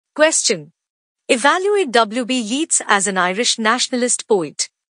Question. Evaluate WB Yeats as an Irish nationalist poet.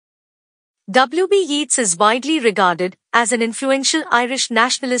 WB Yeats is widely regarded as an influential Irish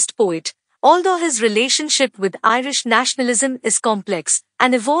nationalist poet, although his relationship with Irish nationalism is complex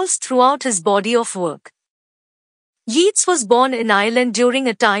and evolves throughout his body of work. Yeats was born in Ireland during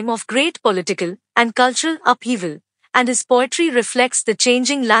a time of great political and cultural upheaval, and his poetry reflects the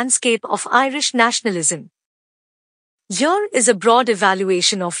changing landscape of Irish nationalism. Here is a broad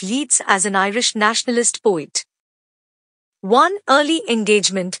evaluation of Yeats as an Irish nationalist poet. 1. Early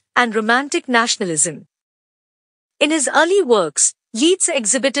engagement and romantic nationalism. In his early works, Yeats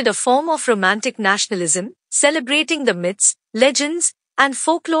exhibited a form of romantic nationalism, celebrating the myths, legends, and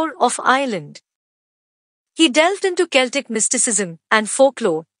folklore of Ireland. He delved into Celtic mysticism and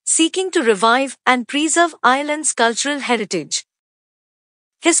folklore, seeking to revive and preserve Ireland's cultural heritage.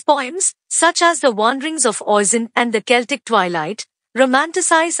 His poems, such as The Wanderings of Oisin and The Celtic Twilight,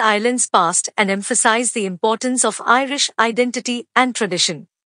 romanticize Ireland's past and emphasize the importance of Irish identity and tradition.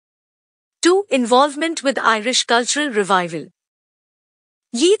 2. Involvement with Irish cultural revival.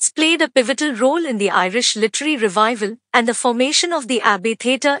 Yeats played a pivotal role in the Irish literary revival and the formation of the Abbey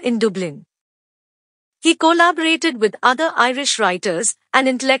Theatre in Dublin. He collaborated with other Irish writers and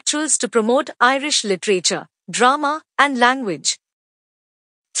intellectuals to promote Irish literature, drama, and language.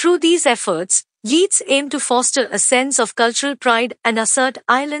 Through these efforts, Yeats aimed to foster a sense of cultural pride and assert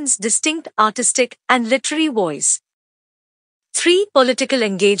Ireland's distinct artistic and literary voice. 3. Political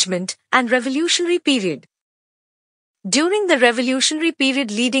engagement and revolutionary period. During the revolutionary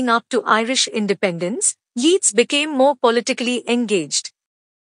period leading up to Irish independence, Yeats became more politically engaged.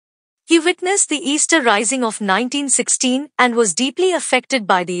 He witnessed the Easter Rising of 1916 and was deeply affected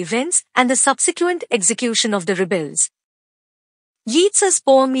by the events and the subsequent execution of the rebels. Yeats's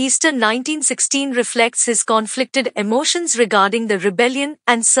poem Easter 1916 reflects his conflicted emotions regarding the rebellion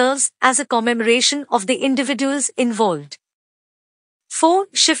and serves as a commemoration of the individuals involved. 4.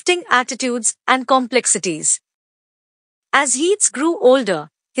 Shifting attitudes and complexities. As Yeats grew older,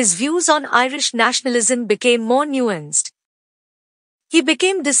 his views on Irish nationalism became more nuanced. He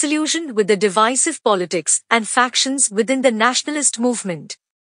became disillusioned with the divisive politics and factions within the nationalist movement.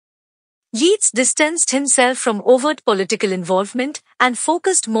 Yeats distanced himself from overt political involvement and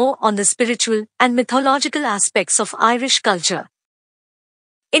focused more on the spiritual and mythological aspects of Irish culture.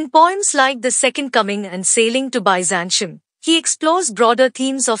 In poems like The Second Coming and Sailing to Byzantium, he explores broader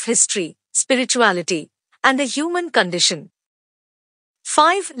themes of history, spirituality, and the human condition.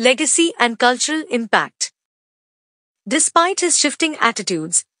 5. Legacy and cultural impact. Despite his shifting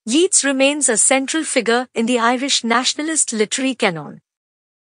attitudes, Yeats remains a central figure in the Irish nationalist literary canon.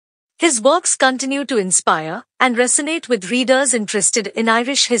 His works continue to inspire and resonate with readers interested in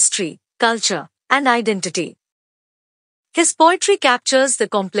Irish history, culture, and identity. His poetry captures the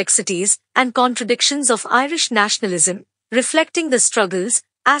complexities and contradictions of Irish nationalism, reflecting the struggles,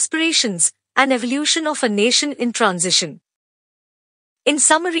 aspirations, and evolution of a nation in transition. In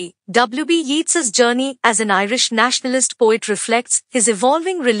summary, WB Yeats's journey as an Irish nationalist poet reflects his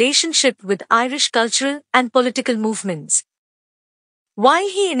evolving relationship with Irish cultural and political movements. While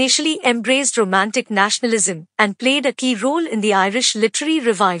he initially embraced romantic nationalism and played a key role in the Irish literary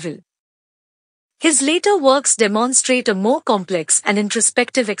revival, his later works demonstrate a more complex and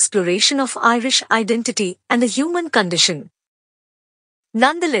introspective exploration of Irish identity and the human condition.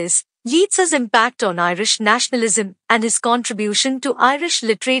 Nonetheless, Yeats's impact on Irish nationalism and his contribution to Irish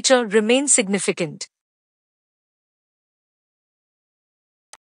literature remain significant.